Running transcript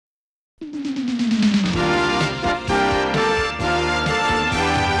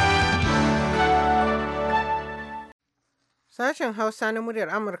Sashen Hausa na muryar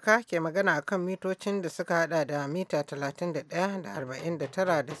Amurka ke magana a kan mitocin da suka hada da mita 31 da 49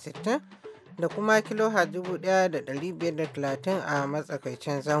 da 60 da kuma kilohertz 1530 a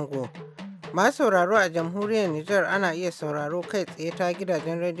matsakaicin zango. Masu sauraro a jamhuriyar Nijar ana iya sauraro kai tsaye ta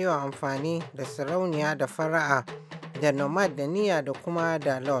gidajen rediyo amfani da sarauniya da fara'a da nomad da niya da kuma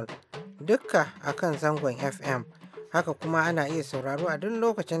dalol dukka a kan zangon FM. Haka kuma ana iya sauraro a duk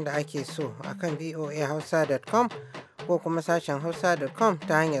lokacin da ake so a kan voahausa.com ko kuma sashen hausa.com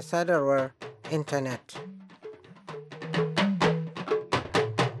ta hanyar sadarwar intanet.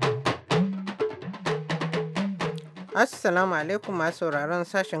 Assalamu alaikum masu sauraron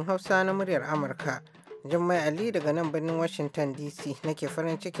sashen Hausa na muryar Amurka. Jummai Ali daga nan birnin Washington DC nake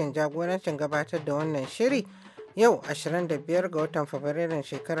farin cikin jagorancin gabatar da wannan shiri yau 25 ga watan Fabrairun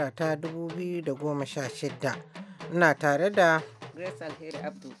shekara ta 2016. Ina tare da Grace Alheri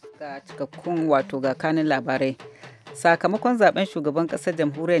Abdu ga cikakkun ga kanin labarai. Sakamakon zaben shugaban kasar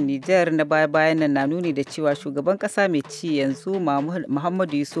jamhuriyar Nijar na baya-bayan nan na nuni da cewa shugaban kasa mai ci yanzu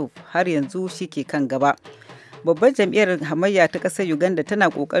Muhammadu Yusuf har yanzu shi ke kan gaba. Babbar jam'iyyar hamayya ta kasar Uganda tana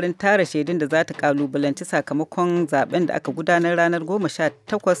kokarin tara shaidun da za ta kalubalanci sakamakon zaben da aka gudanar ranar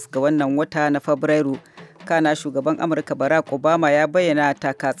 18 ga wannan wata na Fabrairu. Kana shugaban Amurka Barack Obama ya bayyana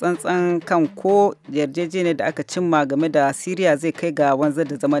taka-tsantsan kan ko yarjejeniyar da aka cimma game da Siriya zai kai ga wanzar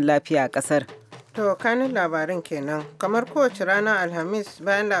da zaman lafiya a kasar. To kanin labarin kenan kamar kowace rana Alhamis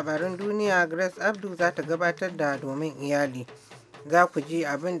bayan labarin duniya Grace Abdu za ta gabatar da domin iyali. Za ku ji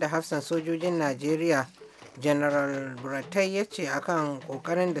abin da hafsan sojojin Najeriya General Buratai ya ce akan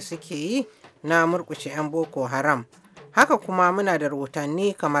kokarin da suke yi na murkushe 'yan Boko Haram. Haka kuma muna da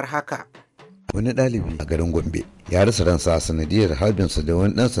rahotanni kamar haka. Wani ɗalibi a garin Gombe ya rasa ransa sanadiyar harbinsa da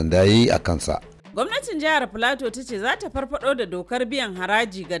wani ɗan sanda ya yi a kansa. Gwamnatin jihar Filato ta ce za ta farfado da dokar biyan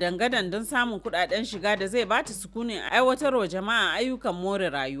haraji ga dangadan don samun kudaden shiga da zai bata sukunin aiwatarwa jama'a ayyukan more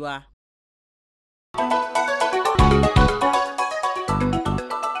rayuwa.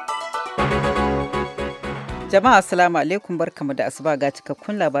 Jama'a assalamu alaikum barkamu da asuba ga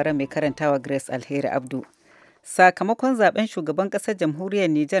cikakkun labaran mai karantawa Grace Alheri Abdu. Sakamakon zaben shugaban kasar jamhuriyar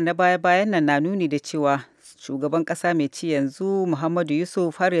Nijar na baya-bayan nan na nuni da cewa shugaban kasa mai ci yanzu Muhammadu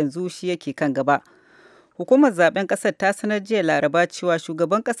Yusuf har yanzu shi yake kan gaba. Hukumar zaben kasar ta sanar jiya Laraba cewa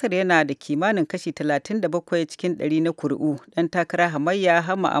shugaban kasar yana da kimanin kashi 37 cikin 100 na kuri'u. Dan takara hamayya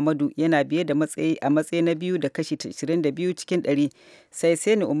Hamma Ahmadu yana biye da matsayi na biyu da kashi 22 cikin 100 sai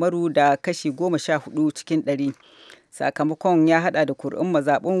Sani Umaru da kashi 14 cikin 100. Sakamakon ya hada da kuri'un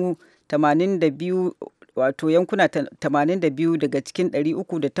mazaɓun 82 wato yankuna 82 daga cikin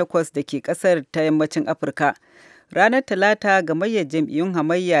 308 da ke kasar ta yammacin Afirka. Ranar Talata gamayyar jam'iyyun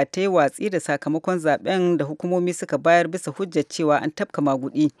hamayya ta yi watsi da sakamakon zaben da hukumomi suka bayar bisa hujjar cewa an tafka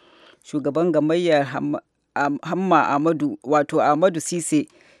magudi. Shugaban gamayyar Hamma Ahmadu wato Ahmadu Sise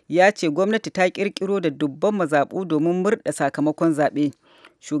ya ce gwamnati ta kirkiro da dubban mazaɓu domin murɗa sakamakon zaɓe.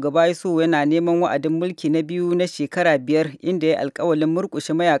 Shugaba Yusuf yana neman wa'adin mulki na biyu na shekara 5 inda ya alkawalin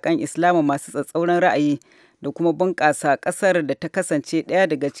murƙushe mayakan Islama masu tsatsauran ra'ayi da kuma bunƙasa ƙasar da ta kasance ɗaya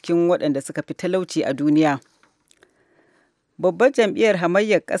daga cikin waɗanda suka fi talauci a duniya. Babbar jam'iyyar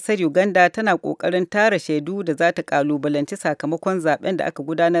hamayyar ƙasar Uganda tana ƙoƙarin tara shaidu da za ta ƙalubalanci sakamakon zaben da aka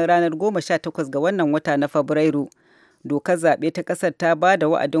gudanar ranar 18 ga wannan wata na Fabrairu. Dokar zaɓe ta ƙasar ta ba da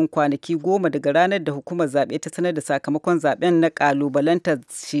wa'adin kwanaki 10 daga ranar da hukumar zaɓe ta sanar da sakamakon zaɓen na ƙalubalantar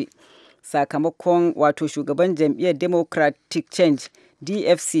shi. Sakamakon wato shugaban jam'iyyar Democratic Change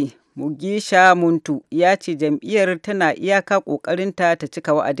DFC Mugisha Muntu ya ce jam'iyyar tana iyaka ƙoƙarinta ta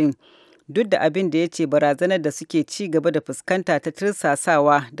cika wa'adin. Duk da abin da ya ce barazanar da suke ci gaba da fuskanta ta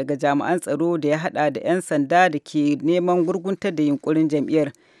tirsasawa daga jami'an tsaro da ya haɗa da 'yan sanda da ke neman gurguntar da yunkurin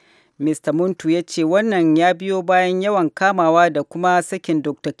jam'iyyar. Mr. Muntu ya ce wannan ya biyo bayan yawan kamawa da kuma sakin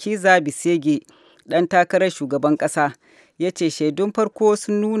Dr. Kiza Bisege, ɗan takarar shugaban ƙasa. Ya ce shaidun farko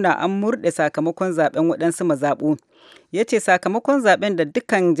sun nuna an murɗe sakamakon zaben waɗansu mazaɓu. Ya ce sakamakon zaben da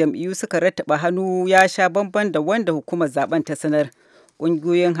dukkan jam'iyyu suka rattaba hannu ya sha bamban da wanda hukumar zaben ta sanar.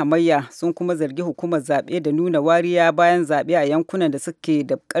 Ƙungiyoyin hamayya sun kuma zargi hukumar zaɓe da nuna wariya bayan zaɓe a yankunan da suke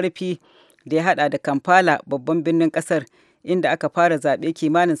da ƙarfi da ya haɗa da Kampala babban birnin ƙasar. Inda aka fara zaɓe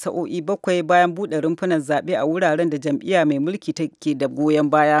kimanin sa'o'i 7 bayan buɗe rumfunan zaɓe a wuraren da jam'iyya mai mulki take da goyon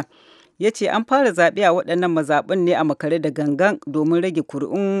baya. Ya ce an fara zaɓe a waɗannan mazaɓun ne a makare da gangan domin rage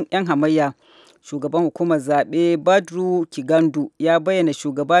kuri'un 'yan hamayya. Shugaban hukumar zaɓe Badru Kigandu ya bayyana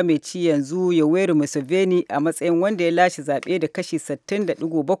shugaba mai ci yanzu Yoweri Museveni a matsayin wanda ya lashe zaɓe da kashi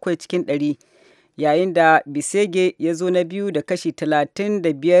 60.7 cikin 100. Yayin da Bisege ya zo na biyu da kashi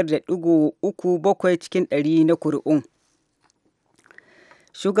 35.37 cikin 100 na kuri'un.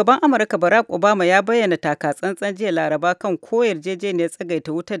 Shugaban Amurka Barack Obama ya bayyana taka-tsantsan jiya Laraba kan ko yarjejeniyar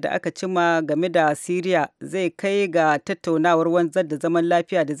tsagaita wutar da aka cima game da Siriya zai kai ga tattaunawar wanzar da zaman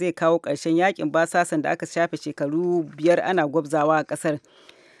lafiya da zai kawo ƙarshen yakin basasan da aka shafe shekaru 5 ana gwabzawa a ƙasar.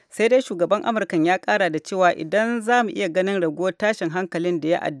 Sai dai shugaban Amurkan ya ƙara da cewa idan za mu iya ganin raguwar tashin hankalin da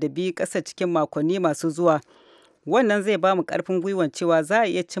ya addabi ƙasar cikin makonni masu zuwa, wannan zai ba mu ƙarfin gwiwan cewa za a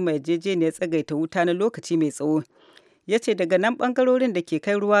iya cimma yarjejeniyar tsagaita wuta na lokaci mai tsawo. Ya ce daga nan ɓangarorin da ke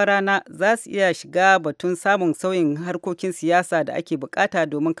kai ruwa rana za su iya shiga batun samun sauyin harkokin siyasa da ake bukata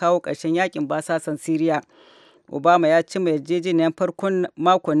domin kawo ƙarshen yakin basasan Siriya. Obama ya cimma yarjejeniyar farkon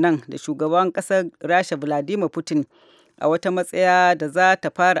makon nan da shugaban ƙasar Rasha Vladimir Putin a wata matsaya da za ta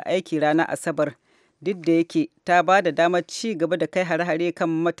fara aiki ranar Asabar, duk da yake ta ba da damar ci gaba da kai hare-hare kan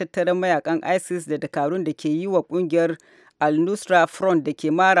matattaran mayakan ISIS da dakarun da ke yi wa ƙungiyar Al-Nusra Front da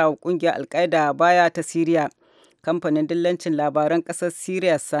ke mara wa ƙungiyar Al-Qaeda baya ta Siriya. Kamfanin dillancin labaran ƙasar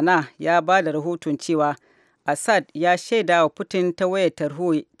Siriya Sana ya ba da rahoton cewa Assad ya shaida wa Putin ta wayar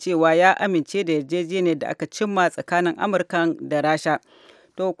tarho cewa ya amince da yarjejeniyar da aka cimma tsakanin Amurka da Rasha.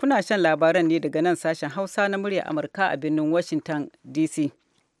 To kuna shan labaran ne daga nan sashen Hausa na murya Amurka a birnin Washington DC.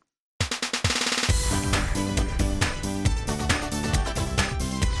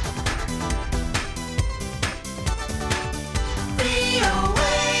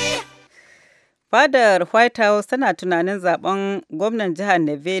 Fadar White House tana tunanin zaben gwamnan jihar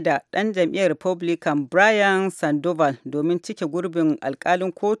Nevada ɗan jam'iyyar Republican Brian Sandoval domin cike gurbin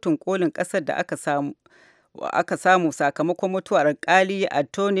alkalin kotun kolin ƙasar da aka samu sakamakon mutuwar alkali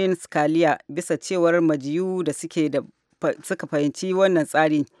Antonin Scalia bisa cewar majiyu da suka fahimci wannan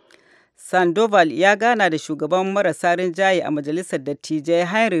tsari. Sandoval ya gana da shugaban marasa rinjaye a majalisar dattijai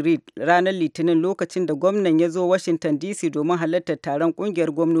Henry Reid ranar Litinin lokacin da gwamnan ya zo Washington DC domin halartar taron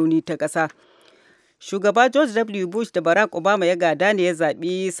ƙungiyar gwamnoni ta ƙasa. Shugaba George W. Bush da Barack Obama ya gada ne ya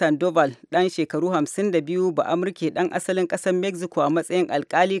zaɓi Sandoval ɗan shekaru 52 ba Amurke ɗan asalin ƙasar Mexico a matsayin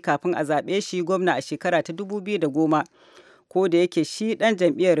alkali kafin a zaɓe shi gwamna a shekara ta 2010. Ko da yake shi ɗan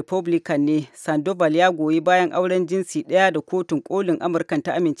jam'iyyar Republican ne, Sandoval ya goyi bayan auren jinsi ɗaya da kotun kolin Amurkan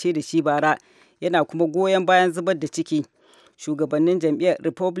ta amince da shi bara, yana kuma goyon bayan zubar da ciki. Shugabannin jam'iyyar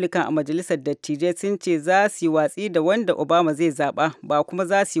Republican a majalisar dattijai sun ce za su yi watsi da wanda Obama zai zaɓa, ba kuma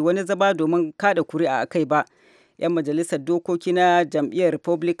za su yi wani zama domin kada kuri'a a kai ba. 'Yan majalisar dokoki na jam'iyyar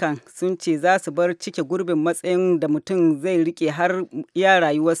Republican sun ce za su bar cike gurbin matsayin da mutum zai rike har iya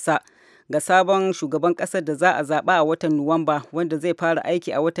rayuwarsa ga sabon shugaban ƙasar da za a zaɓa a watan Nuwamba, wanda zai fara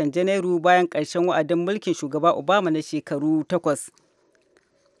aiki a watan Janairu bayan ƙarshen wa'adin mulkin shugaba Obama na shekaru 8.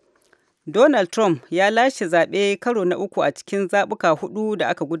 Donald Trump ya lashe zaɓe karo na uku a cikin zaɓuka 4 da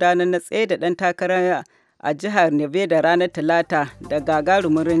aka gudanar na tsaye da ɗan takara a jihar Nevada ranar Talata da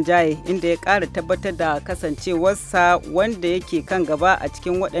gagarumin rinjaye, inda ya ƙara tabbatar da kasancewarsa wanda yake kan gaba a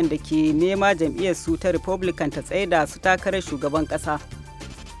cikin waɗanda ke nema jam'iyyar su ta Republican ta tsaye da su takarar shugaban ƙasa.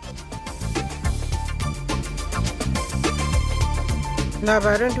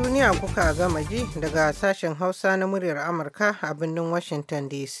 Labaran duniya kuka gama ji daga sashen Hausa na muryar Amurka a birnin Washington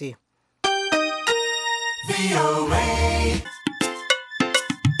DC.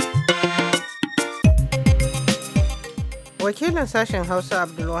 Wakilin sashen Hausa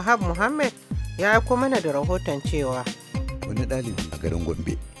Abdulwahab Muhammad ya aiko mana da rahoton cewa wani ɗalibi a garin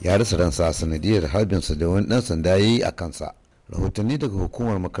Gombe ya rasa ransa a sanadiyar harbinsa da wani ɗan sanda ya yi a kansa. Rahotanni daga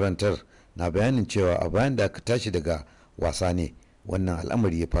hukumar makarantar na bayanin cewa a bayan da aka tashi daga wasa ne wannan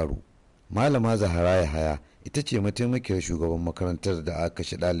al'amari ya faru. Malama Zahara Yahaya ita ce mataimakiyar shugaban makarantar da aka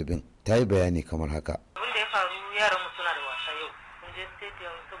kashe ɗalibin, ta yi bayani kamar haka. Abin da ya faru, yaran mu suna da wasa yau. Sun je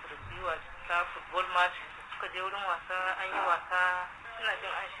stadium saboda su yi wasa football match. Suka je wurin wasa, an yi wasa, suna jin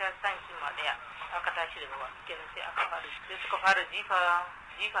an sha sankin ma ɗaya. Aka tashi daga wasa kenan sai suka fara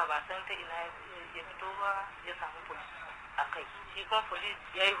jifa ba san ta ina ya fito ba, ya samu police a kai. Shi kuma police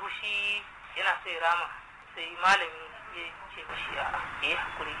ya yi hushi yana sai rama, sai malami ya ce mishi a yi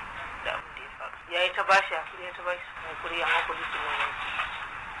hakuri da abin da ya faru. Ya yi ta bashi hakuri amma police ne ya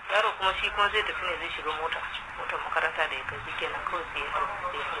yaro kuma shi kuma zai tafi ne zai shiga motar makaranta da ya kai kenan kawai sai ya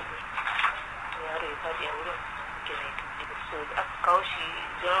harbi yaro ya faɗi a wurin kenan so aka kawo shi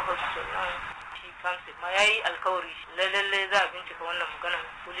general hospital nan shi kansa ma ya yi alkawari lalle za a bincika wannan maganar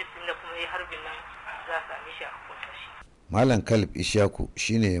police din da kuma ya harbin nan za a same shi a hukunta shi. Malam Kalib Ishaku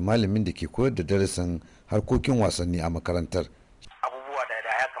shine malamin da ke koyar da darasin harkokin wasanni a makarantar. Abubuwa da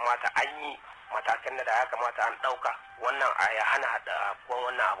ya kamata an yi, matakan da ya kamata an ɗauka, wannan a ya hana da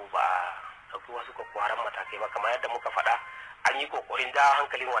wannan abu ba ɗauki wasu kwakwaran matakai ba, kamar yadda muka faɗa an yi kokarin jawo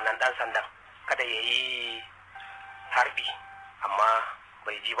hankalin wannan ɗan sandan kada ya yi harbi amma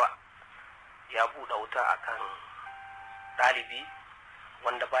bai ji ba, ya buɗe wuta akan ɗalibi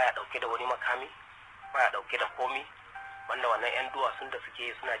wanda baya dauke da wani makami, baya dauke da komi, wanda wannan 'yan duwatsun da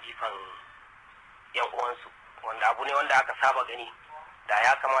suke suna jifan 'yan uwansu, wanda abu ne wanda aka saba gani. Da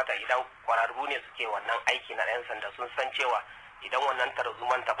ya kamata idan kwararru ne suke wannan aiki na 'yan sanda sun san cewa idan wannan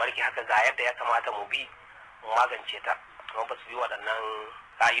tarzuman ta barke haka ga yadda ya kamata mu bi mu magance ta, kuma ba su bi waɗannan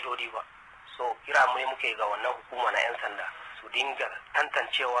ƙa'idodi ba. So kira mu ne muke ga wannan hukuma na 'yan sanda su dinga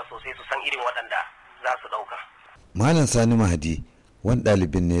tantancewa sosai su san irin waɗanda za su ɗauka. Malam Sani Mahadi wani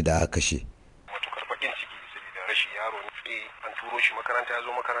ɗalibin ne da aka kashe. Matukar bakin ciki saboda rashin yaro ne, an turo shi makaranta, ya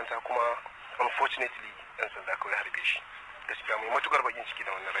zo makaranta kuma unfortunately 'yan sanda kawai harbe shi. Gaskiya mai matukar bakin ciki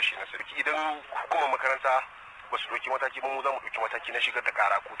da wannan rashi na sarki. Idan hukumar makaranta ba su ɗauki mataki ba, mu za mu ɗauki mataki na shigar da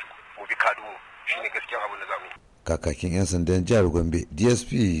ƙara kotu mu bi kadunmu, shine gaskiyan abin da za mu yi. Kakakin 'yan sandan jihar Gombe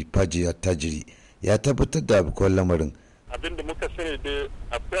DSP Faji Attajiri ya tabbatar da abokan lamarin. Abin da muka sani da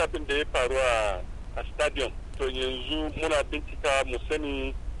akwai abin da ya faru a stadium, to yanzu muna bincika mu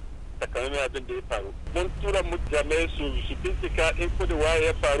sani takamaiman abin da ya faru. Mun tura mu jami'ai su bincika in kudi waye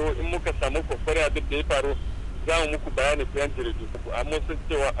ya faru, in muka samu kokarin abin da ya faru za mu muku bayani ta yan jaridu. Amma sun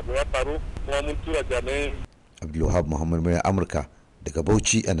cewa abu ya faru kuma mun tura jami'ai. Abdulwahab Muhammad mai Amurka daga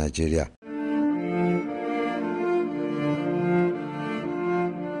Bauchi a Najeriya.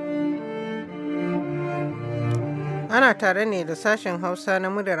 Ana tare ne da sashen Hausa na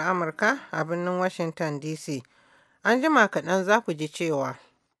muryar Amurka a birnin Washington DC. An jima kaɗan za ku ji cewa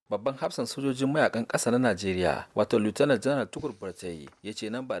babban hafsan sojojin mayakan ƙasa na Najeriya wato Lieutenant General Tukur Buratai ya ce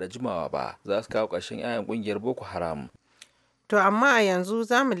nan ba da jimawa ba za su kawo ƙarshen 'ya'yan ƙungiyar Boko Haram. To amma a yanzu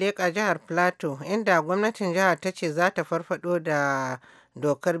za mu leƙa jihar Plateau inda gwamnatin jihar ta ce za ta farfado da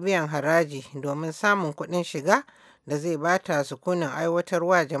dokar biyan haraji domin samun kuɗin shiga da zai bata sukunin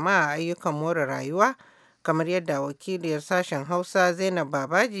aiwatarwa jama'a ayyukan more rayuwa kamar yadda wakiliyar sashen Hausa Zainab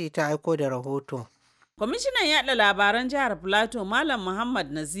Babaji ta aiko da rahoto. Kwamishinan yaɗa labaran jihar Plateau Malam Muhammad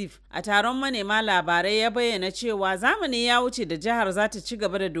Nazif a taron manema labarai ya bayyana cewa zamani ya wuce da jihar za ta ci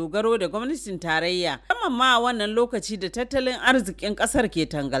gaba da dogaro da gwamnatin tarayya, musamman ma a wannan lokaci da tattalin arzikin ƙasar ke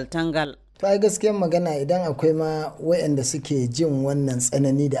tangal-tangal. To ai gaskiyar magana idan akwai ma wayanda suke jin wannan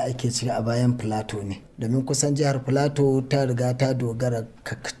tsanani da ake ciki a bayan Plateau ne, domin kusan jihar Plateau ta riga ta dogara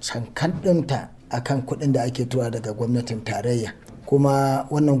kankan ɗinta akan kuɗin da ake tura daga gwamnatin tarayya, kuma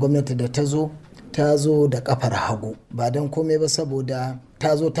wannan gwamnati da ta zo da kafar hagu ba don komai ba saboda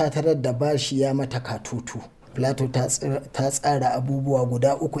ta zo ta tarar da bashi ya mata katutu. Plateau ta tsara abubuwa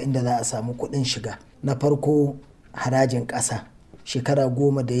guda 3 inda za a samu kuɗin shiga. Na farko harajin ƙasa, shekara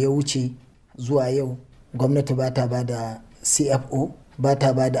 10 da ya wuce zuwa yau gwamnati ba ta ba da CFO, ba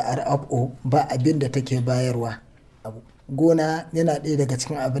ta ba da RFO, ba abin da take bayarwa. Gona yana ɗaya daga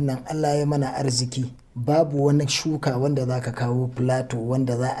cikin abin nan Allah ya mana arziki, babu wani shuka wanda za ka kawo Plateau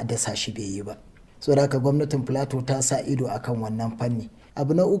wanda za a dasa shi bai yi ba. So da haka gwamnatin Plateau ta sa ido akan wannan fanni.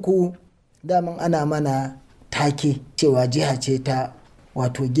 Abu na uku, daman ana mana take cewa jiha ce ta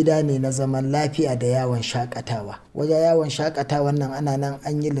wato gida ne na zaman lafiya da yawon shakatawa. Wajen yawon shakatawan nan ana nan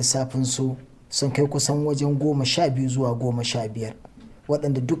an yi lissafin su sun kai kusan wajen 12 zuwa 15,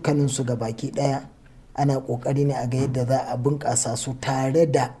 waɗanda dukkaninsu ga baki ɗaya ana ƙoƙari ne a ga yadda za a bunƙasa su tare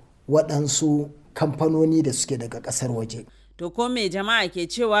da waɗansu kamfanoni da suke daga ƙasar waje. To ko me jama'a ke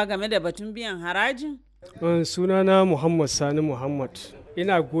cewa game da batun biyan harajin? Sunana Muhammad Sani Muhammad.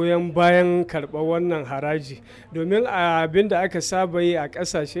 Ina goyon bayan karɓar wannan haraji domin abin da aka saba yi a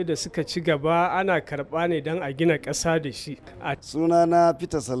ƙasashe da suka ci gaba ana karɓa ne don a gina ƙasa da shi. Sunana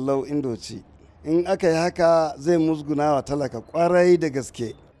Peter Sallau Indoci. In aka yi haka zai musguna wa talaka ƙwarai da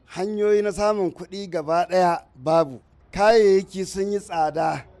gaske. Hanyoyi na samun kuɗi gaba ɗaya babu. Kayayyaki sun yi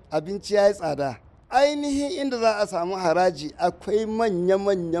tsada, abinci ya yi tsada. Ainihin inda za a samu haraji akwai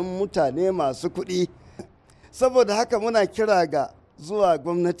manya-manyan mutane masu kuɗi. Saboda haka muna kira ga zuwa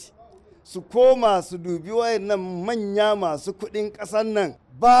gwamnati su koma su dubi wayannan manya masu kuɗin ƙasar nan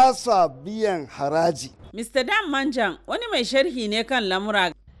ba sa biyan haraji. Mr. Dan Manjan wani mai sharhi ne kan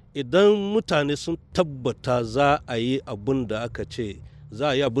lamura. Idan mutane sun tabbata za a yi abin da aka ce za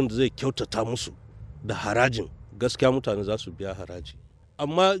a yi abin da zai kyautata musu da harajin, gaskiya mutane za su biya haraji.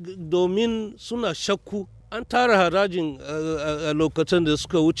 Amma domin suna shakku an tara harajin a lokacin da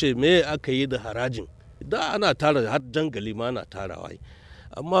suka wuce me aka yi da harajin, da ana tara har jangali ma ana tarawa.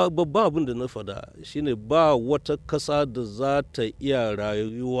 Amma babban abin da na faɗa shine ba wata ƙasa da za ta iya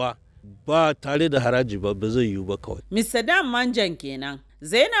rayuwa ba tare da haraji ba zai yiwu ba kawai. Mr. Dan Manjan kenan.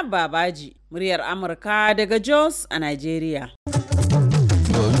 Zainab Babaji, muryar Amurka daga Jos a Najeriya.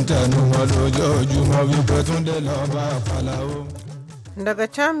 Daga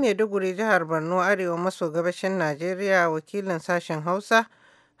can Maiduguri jihar Borno arewa maso gabashin Najeriya wakilin sashen Hausa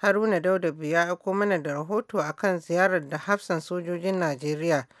Haruna Dauda ya aiko mana da rahoto akan ziyarar da hafsan sojojin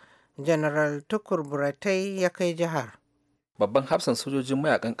Najeriya, General Tukur Buratai ya kai jihar. Babban hafsan sojojin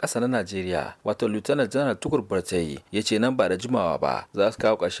mayakan ƙasa na Najeriya wato Lieutenant General Tukur Buratai ya ce nan ba da jimawa ba za su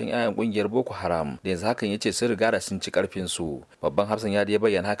kawo ƙarshen 'ya'yan ƙungiyar Boko Haram da yanzu hakan ya ce sun riga da sun ci ƙarfin su. Babban hafsan ya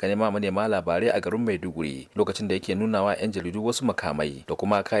bayyana haka ne ma manema labarai a garin Maiduguri lokacin da yake nuna wa 'yan jaridu wasu makamai da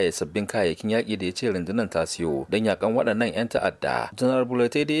kuma sabbin kayayyakin yaƙi da ya ce rundunar ta siyo don yakan waɗannan 'yan ta'adda. General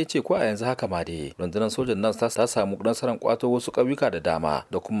Buratai dai ya ce ko a yanzu haka ma dai rundunar sojan nan ta samu nasarar kwato wasu ƙauyuka da dama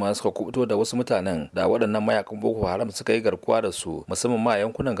da kuma suka kubuto da wasu mutanen da waɗannan mayakan Boko Haram suka yi garkuwa da su musamman ma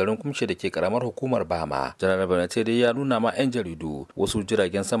yankunan garin Kumshe da ke karamar hukumar Bama. Janar Banace dai ya nuna ma 'yan jaridu wasu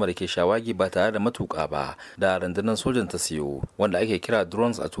jiragen sama da ke shawagi ba tare da matuƙa ba da rundunar sojan ta siyo wanda ake kira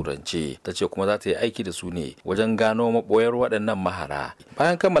drones a turance. Ta ce kuma za ta yi aiki da su ne wajen gano maboyar waɗannan mahara.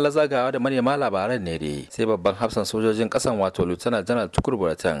 Bayan kammala zagawa da manema labaran ne dai sai babban hafsan sojojin ƙasan wato Lieutenant General Tukur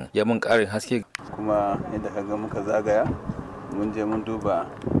Buratai ya mun ƙarin haske. Kuma yadda ka ga muka zagaya mun je mun duba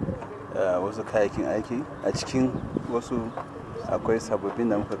wasu kayayyakin aiki a cikin wasu akwai sababbin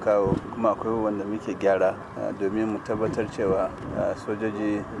da muka kawo kuma akwai wanda muke gyara domin mu tabbatar cewa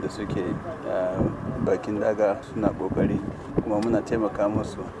sojoji da suke bakin daga suna kokari kuma muna taimaka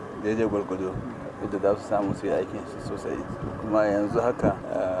musu daidai gwargwado yadda za su samu su yi aikin su sosai. Kuma yanzu haka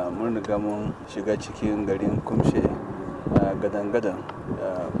mun riga mun shiga cikin garin Kumshe gadan-gadan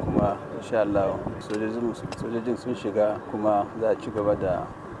kuma insha Allah sojojin sun shiga kuma za a ci gaba da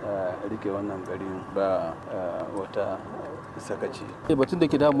rike wannan gari ba wata sakaci. Batun da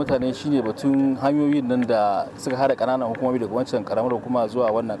ke da mutane shine batun hanyoyin nan da suka hada kananan hukumomi daga wancan karamar hukuma zuwa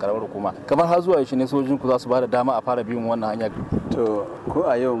wannan karamar hukuma. Kamar har zuwa shi ne sojojin ku za su ba da dama a fara bin wannan hanya. To ko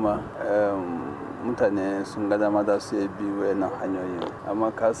a yau ma mutane sun ga dama za su bi wayannan hanyoyi amma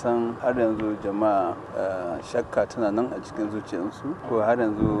ka san har yanzu jama'a shakka tana nan a cikin zuciyarsu ko har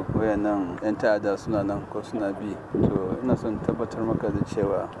yanzu wayannan 'yan ta'adda suna nan ko suna bi. To ina son tabbatar maka da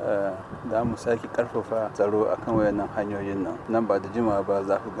cewa za mu sake karfafa tsaro akan wayannan hanyoyin nan ba da jimawa ba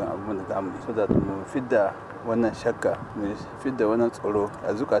za ku ga abin da za mu yi so da mu fidda wannan shakka mu fidda wannan tsoro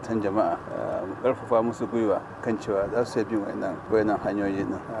a zukatan jama'a mu karfafa musu gwiwa kan cewa za su bi wayannan hanyoyi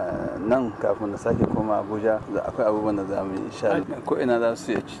nan kafin na sake koma Abuja akwai abubuwan da za mu yi insha Allah ko ina za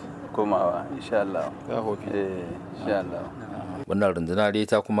su yi komawa insha Allah insha Allah. Wannan rundunar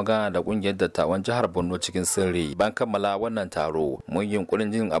ta kuma gana da kungiyar dattawan jihar Borno cikin sirri. Ban kammala wannan taro mun yi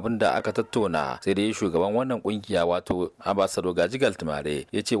yunkurin jin abin da aka tattauna sai dai shugaban wannan kungiya wato Ambassador Gaji Galtimare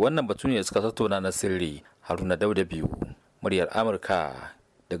ya ce wannan batu ne suka tattauna na sirri. Haruna Dauda biyu muryar Amurka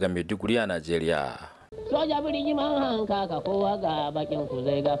daga Maiduguri a Najeriya. Soja birni man hanka ka kowa ga bakin ku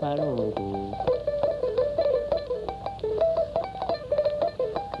zai ga farin ku.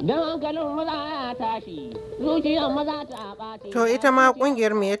 To ita ma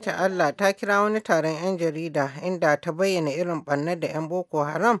kungiyar Miyatta Allah ta kira wani taron 'yan jarida inda ta bayyana irin ɓarnar da 'yan Boko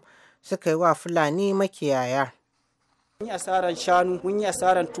Haram suka yi wa Fulani makiyaya. Mun yi asaran shanu, mun yi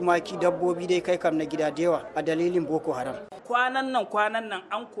asaran tumaki, dabbobi dai kai kam na gida da yawa a dalilin Boko Haram. Kwanan nan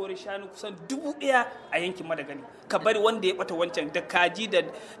an kori shanu kusan 1000 a yankin Madagali. Ka bari wanda ya bata wancan da kaji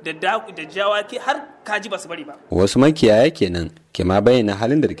da jawaki har kaji ba su bari ba. Wasu makiyaya kenan ke ma bayyana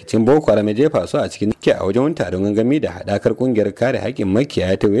halin da rikicin Boko Haram ya jefa su a cikin ke a wajen taron gangami da hadakar kungiyar kare haƙƙin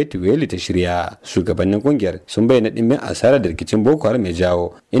makiyaya ta Weli ta shirya. Shugabannin kungiyar sun bayyana dimbin asarar da rikicin Boko Haram ya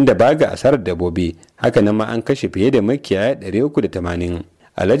jawo inda baga asarar dabbobi haka nan ma an kashe fiye da makiyaya 380.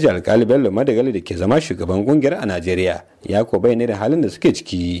 Alhaji Alkali Bello Madagali da ke zama shugaban kungiyar a Najeriya ya ko bayyana da halin da suke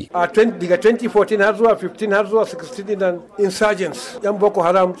ciki. Daga 2014 har zuwa 15 har zuwa 16 nan insurgents yan Boko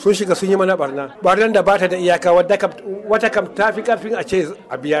Haram sun shiga sun yi mana barnan da bata da iyaka wata kam ta fi karfin a ce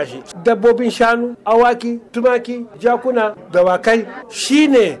a biya shi. Dabbobin shanu, awaki, tumaki, jakuna, dawakai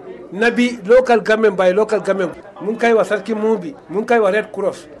shine na bi local government by local government mun kai wa sarkin mubi mun kai wa red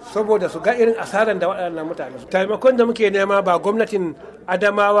cross saboda su ga irin asaran da waɗannan mutane taimakon da muke nema ba gwamnatin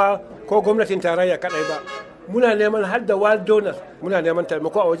adamawa ko gwamnatin tarayya kadai ba muna neman har da world donors muna neman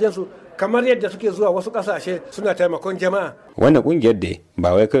taimako a wajensu kamar yadda suke zuwa wasu kasashe suna taimakon jama'a. Wannan kungiyar da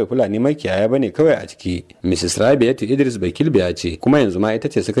ba wai kawai Fulani makiyaya bane kawai a ciki. Mrs. Rabiatu Idris Bakilbiya ce kuma yanzu ma ita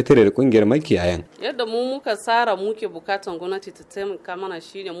ce sakatariyar kungiyar makiyayan. Yadda mu muka tsara muke bukatan gwamnati ta taimaka mana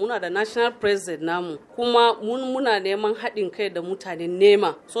shine muna da national president namu kuma muna neman haɗin kai da mutanen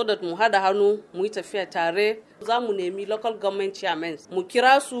nema so da mu hada hannu mu yi tafiya tare za mu nemi local government chairmen mu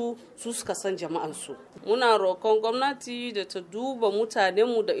kira su suka san jama'ansu. Muna roƙon gwamnati da ta duba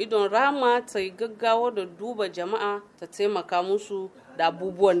mutanenmu da idon rama ta yi gaggawa da duba jama'a ta taimaka musu da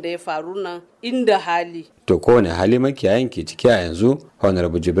abubuwan da ya faru nan inda hali. To kowane hali makiyayin ke ciki a yanzu,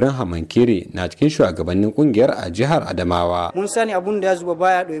 Honorable Jibrin Hamankiri na cikin shugabannin kungiyar a jihar Adamawa. Mun sani abun da ya zuba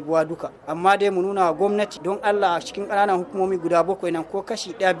baya ɗoyibuwa duka, amma dai mu nuna wa gwamnati don Allah a cikin ƙananan hukumomi guda 7 nan ko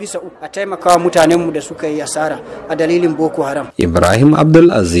kashi 1/3 a taimakawa mutanenmu da suka yi asara a dalilin Boko Haram. Ibrahim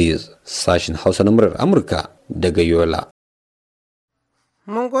Abdul Aziz, sashin Hausa na murar Amurka daga Yola.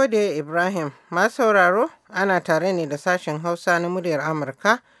 Mun gode Ibrahim. Masu sauraro ana tare ne da sashen Hausa na muryar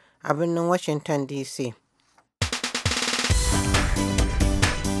Amurka a birnin Washington DC.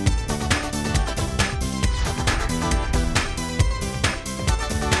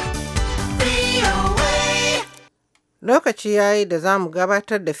 Lokaci ya yi da za mu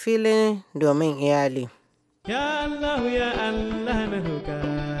gabatar da filin domin iyali. Ya Allah ya Allah na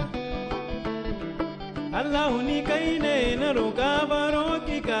roƙa. Allah ni kai ne na roƙa baro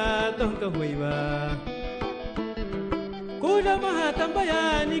ki ka don ka hoyi ba. Ku jama'a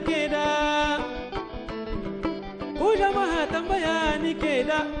tambaya ni ke da. Ku jama'a tambaya ni ke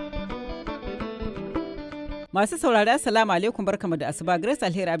da. Masu saurari assalamu alaikum barkamu da asuba, Grace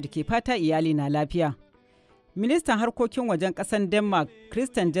Alheri Abdi ke fata iyali na lafiya. Ministan harkokin wajen ƙasar Denmark,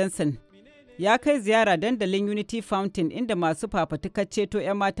 Christian Jensen, ya kai ziyara dandalin Unity Fountain inda masu fafatukar ceto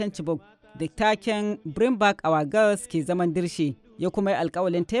 'yan matan Chibok da taken Bring Back Our Girls ke zaman dirshe. Ya kuma yi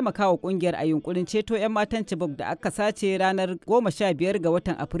alkawalin taimakawa kungiyar a yunkurin ceto 'yan matan Chibok da aka sace ranar 15 ga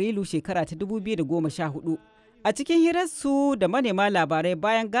watan Afrilu shekara ta 2014. A cikin hirarsu da manema labarai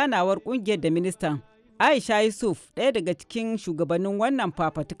bayan ganawar kungiyar da ministan, Aisha Yusuf, ɗaya daga cikin shugabannin wannan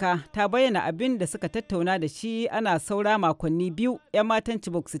fafatuka, ta bayyana abin da suka tattauna da shi ana saura makonni 2 'yan matan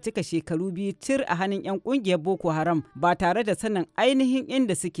Chibok su cika shekaru 2 cir a hannun 'yan ƙungiyar Boko Haram ba tare da sanin ainihin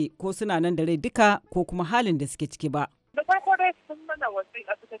inda suke ko suna nan da rai duka ko kuma halin da suke ciki ba. Da farko dai sun mana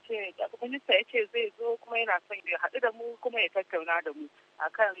wasiƙa suka ce minista ya ce zai zo kuma yana son ya haɗu da mu kuma ya tattauna da mu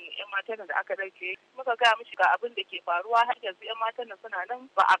akan 'yan matan da aka dauke. Muka gaya mishi ga abin da ke faruwa har yanzu 'yan matan suna nan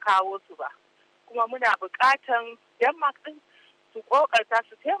ba a kawo su ba. Kuma muna buƙatan Denmark ɗin su ƙoƙarta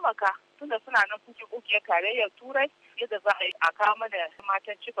su taimaka tunda suna nan kuke ƙungiyar tarayyar Turai yadda za a yi a kawo mana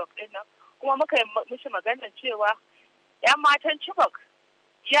matan Chibok ɗin nan. Kuma muka yi mishi maganar cewa 'yan matan Chibok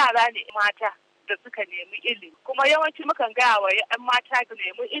yara ne mata da suka nemi ilimi. Kuma yawanci mukan gaya wa 'yan mata da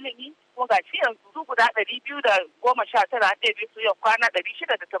nemi ilimi kuma ga shi yanzu su guda 219 ɗaya su yau kwana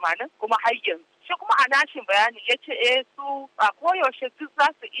 680 kuma har yanzu. Shi kuma a nashin bayani ya ce su a koyaushe duk za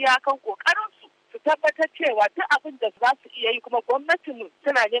su iyakan ƙoƙarinsu su tabbatar cewa duk abin da za su iya yi kuma gwamnatinmu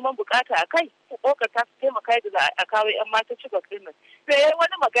tana neman bukata a kai su kokarta su taimaka yadda za a kawo 'yan mata Chibok din nan. Sai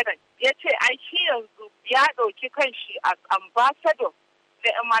wani magana ya ce ai shi yanzu ya ɗauki kanshi as ambassador na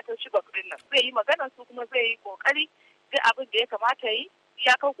 'yan mata Chibok din nan. Zai yi magana su kuma zai yi kokari duk abin da ya kamata yi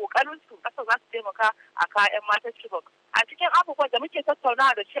iyakan kokarin su kasa za su taimaka a kawo 'yan mata Chibok. A cikin abubuwan da muke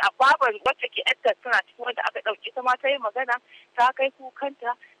tattaunawa da shi a babar wacce ke yadda tana cikin wanda aka ɗauke ta ma ta yi magana ta kai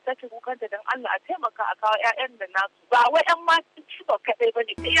kukanta ta ce kukanta don Allah a taimaka a kawo 'ya'yan da nasu ba wai 'yan matan Chibok kaɗai ba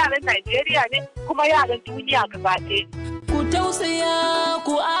ne yaran Najeriya ne kuma yaran duniya gaba ɗaya. Ku tausaya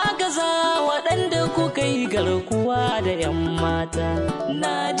ku agaza waɗanda ku kai garkuwa da 'yan mata.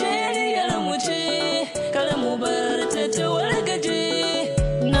 Najeriyar mu ce kar mu bar ta ta wargaje.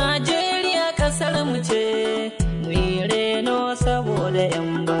 Najeriya ƙasar mu ce mu yi reno saboda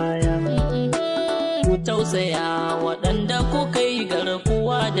 'yan baya. Ku tausaya waɗanda ku kai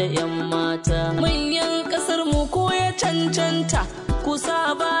garkuwa da 'yan mata. Manyan ƙasar mu ko ya cancanta ku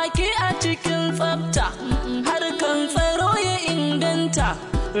sa baki a cikin tsafta. Harkan tsaro ya inganta.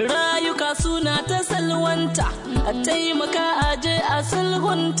 Rayuka suna ta salwanta. A taimaka a je a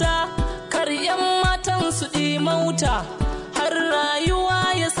sulhunta. Kar 'yan matan su mauta. Har rayuwa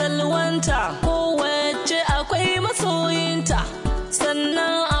ya salwanta. Kowace akwai masoyinta.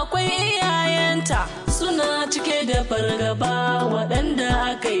 Sannan akwai iyayenta. Suna cike da fargaba waɗanda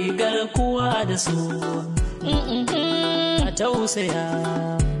aka yi garkuwa da su. A tausaya.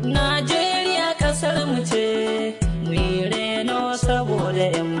 Najeriya ƙasar mu ce, mu yi reno saboda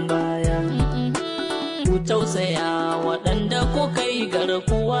 'yan baya. Ku tausaya waɗanda ku kai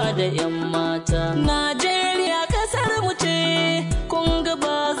garkuwa da 'yan mata. Najeriya ƙasar mu ce, kun ga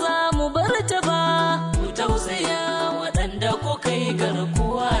ba za mu bar ta ba. Ku tausaya waɗanda ku kai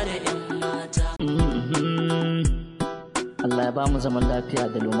garkuwa da 'yan mata. Allah ya ba mu zaman lafiya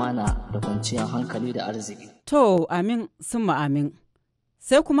da lumana da kwanciyar hankali da arziki. To, amin summa amin.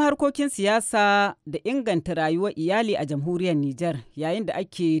 Sai kuma harkokin siyasa da inganta rayuwar iyali a jamhuriyar Nijar yayin da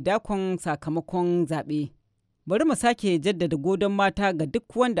ake dakon sakamakon zaɓe. Bari mu sake jaddada godon mata ga duk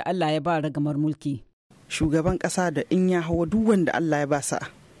wanda Allah ya ba ragamar mulki. Shugaban ƙasa da in ya hawa duk wanda Allah ya ba sa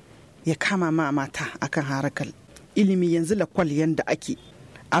ya kama ma mata akan harakar ilimi yanzu lakwal yanda ake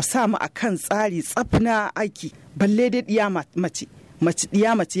a samu a kan tsari tsafna aiki balle dai ɗiya mace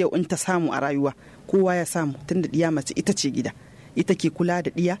ɗiya mace yau in ta samu a rayuwa kowa ya samu tunda ɗiya mace ita ce gida, ita ke kula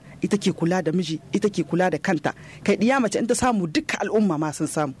da ɗiya, ita ke kula da miji, ita ke kula da kanta. Kai ɗiya mace in ta samu duka al'umma ma sun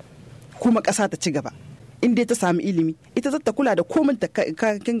samu kuma ƙasa ta ci gaba. In dai ta sami ilimi ita za ta kula da komai ta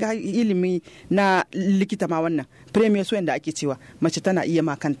kin ga ilimi na likita ma wannan premier so yanda ake cewa mace tana iya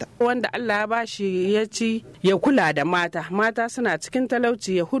ma kanta. Wanda Allah ya bashi ya ci ya kula da mata suna cikin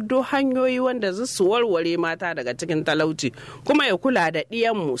talauci ya huddo hanyoyi wanda za su warware mata daga cikin talauci kuma ya kula da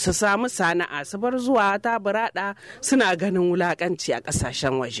ɗiyanmu su samu sana'a su bar zuwa ta burada suna ganin wulakanci a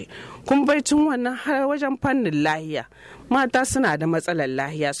ƙasashen waje. Kun bai cin wannan har wajen fannin lahiya mata suna da matsalar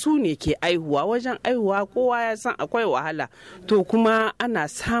lahiya su ne ke aihuwa wajen aihuwa kowa ya san akwai wahala to kuma ana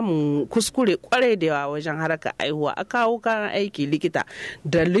samun kuskure kwarai da yawa wajen harkar aihuwa a kawo kayan aiki likita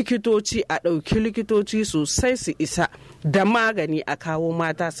da likitoci a ɗauki likitoci sosai su isa da magani a kawo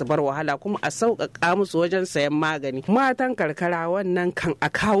mata su bar wahala kuma a sauƙaƙa musu wajen sayan magani. Matan karkara wannan kan a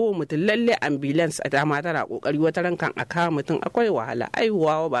kawo mutum lalle ambulance a dama tana kokari wata ran kan a kawo mutum akwai wahala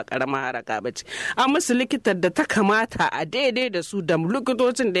aihuwa ba karama haraka bace a musu likitar da ta kamata a daidai da su da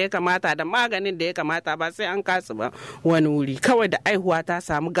likitocin da ya kamata da maganin da ya kamata ba sai an kasu ba wani wuri kawai da aihuwa ta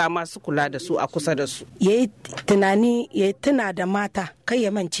samu ga masu kula da su a kusa da su. Yayi tunani ya tuna da mata kai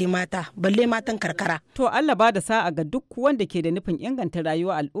ya mance mata balle matan karkara. To Allah ba da sa'a ga duk wanda ke da nufin inganta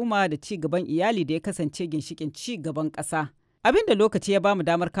rayuwar al'umma da ci gaban iyali da ya kasance ginshikin ci gaban ƙasa. Abin da lokaci ya bamu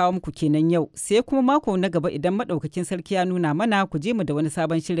damar kawo muku kenan yau sai kuma mako na gaba idan madaukakin sarki ya nuna mana ku je mu da wani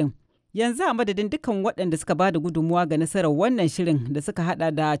sabon shirin. Yanzu a madadin dukkan waɗanda suka bada gudunmuwa ga nasarar wannan shirin da suka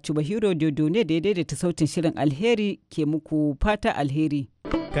hada da Chubahiro Dodone da ya daidaita sautin shirin alheri ke muku fata alheri.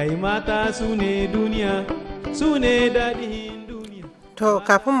 Kai mata su ne duniya, su ne daɗin duniya. To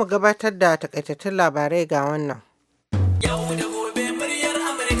kafin mu gabatar da takaitattun labarai ga wannan. Yau da gobe muryar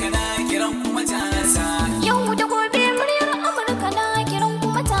Amurka na kiran kuma matasa. Yau da gobe muryar Amurka na kiran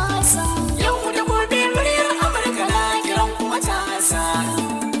kuma matasa. Yau da gobe muryar Amurka na kiran kuma matasa.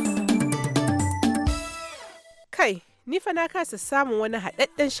 Kai, ni fa na kasa samun wani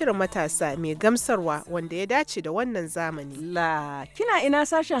haɗaɗɗen shirin matasa mai gamsarwa wanda ya dace da wannan zamani. La, kina ina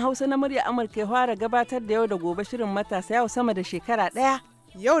sashen Hausa na murya Amurka ya fara gabatar da yau da gobe shirin matasa yau sama da shekara ɗaya.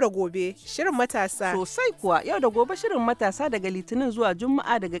 Yau da gobe shirin matasa. Sosai kuwa yau da gobe shirin matasa daga Litinin zuwa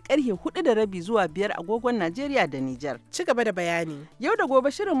Juma'a daga karfe 4:30 zuwa 5 agogon Najeriya da Nijar. Ci gaba da bayani. Yau da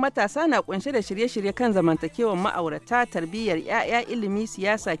gobe shirin matasa na kunshe da shirye-shirye kan zamantakewar ma'aurata, tarbiyyar 'ya'ya, ilimi,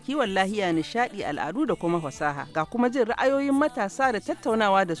 siyasa, kiwon lahiya, nishadi, al'adu da kuma fasaha. Ga kuma jin ra'ayoyin matasa da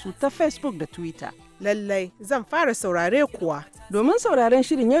tattaunawa da su ta Facebook da Twitter. Lallai zan fara saurare kuwa. Domin sauraren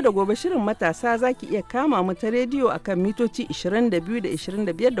shirin yau da gobe shirin matasa za ki iya kama mu ta rediyo akan mitoci 22 da 25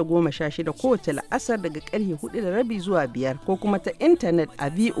 da 16 kowace la'asar daga karfe 4:30 zuwa 5 ko kuma ta intanet a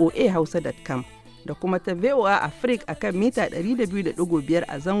voahausa.com da kuma ta VOA Africa akan mita 200.5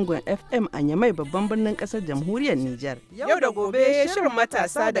 a zangon FM a Yamai babban birnin kasar jamhuriyar Nijar. Yau da gobe shirin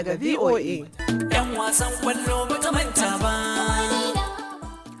matasa daga VOA. 'Yan wasan kwallo ba ta manta ba.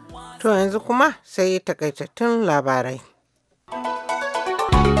 To yanzu kuma sai takaitattun labarai.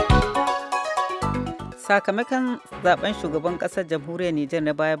 Sakamakon zaben shugaban kasar jamhuriyar Nijar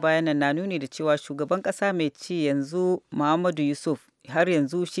na baya-bayan nan na nuni da cewa shugaban kasa mai ci yanzu Muhammadu Yusuf har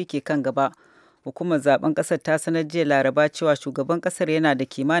yanzu shi ke kan gaba. Hukumar zaben kasar ta sanar jiya Laraba cewa shugaban kasar yana da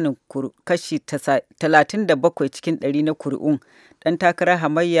kimanin kashi 37 cikin 100 na kuri'un. Dan takarar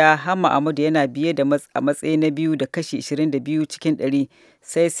hamayya Hamma Ahmadu yana biye da a matsayi na biyu da kashi 22 cikin 100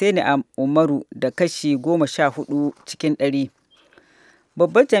 sai Sani Umaru da kashi 14 cikin 100.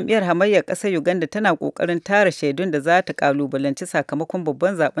 Babbar jam'iyyar hamayyar ƙasar Uganda tana ƙoƙarin tara shaidun da za ta ƙalubalanci sakamakon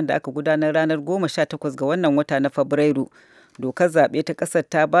babban zaben da aka gudanar ranar 18 ga wannan wata na Fabrairu. Dokar zaɓe ta ƙasar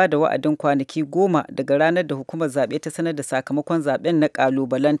ta ba da wa'adin kwanaki 10 daga ranar da hukumar zaɓe ta sanar da sakamakon zaben na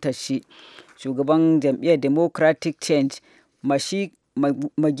ƙalubalantar shi. Shugaban jam'iyyar Democratic Change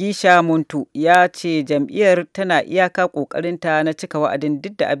Magisha Muntu ya ce jam'iyyar tana iyaka ƙoƙarinta na cika wa'adin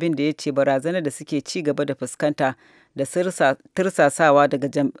duk da abin da ya ce barazanar da suke ci gaba da fuskanta da tirsasawa daga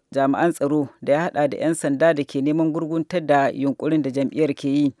jami'an tsaro da ya hada da 'yan sanda da ke neman gurguntar da yunkurin da jam'iyyar ke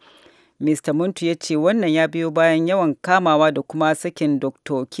yi. Mr. Muntu ya ce wannan ya biyo bayan yawan kamawa da kuma sakin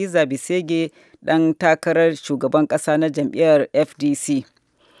Dr. Kiza Bisege ɗan takarar shugaban ƙasa na jam'iyyar FDC.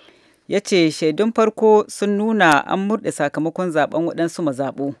 Ya ce shaidun farko sun nuna an murɗe sakamakon zaben waɗansu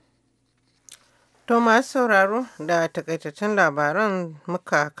mazaɓu. To masu sauraro da takaitattun labaran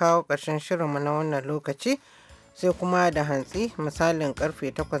muka kawo ƙarshen shirinmu na wannan lokaci sai kuma da hantsi misalin karfe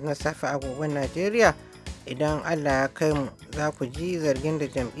 8 na safe agogon Najeriya idan Allah ya kai mu za ku ji zargin da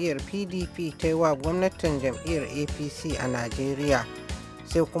jam'iyyar PDP ta yi wa gwamnatin jam'iyyar APC a Najeriya,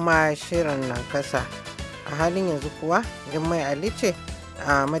 sai kuma shirin nan kasa. A halin yanzu kuwa Jummai Ali ce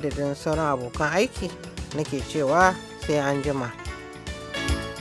a madadin sauran abokan aiki nake cewa sai an jima.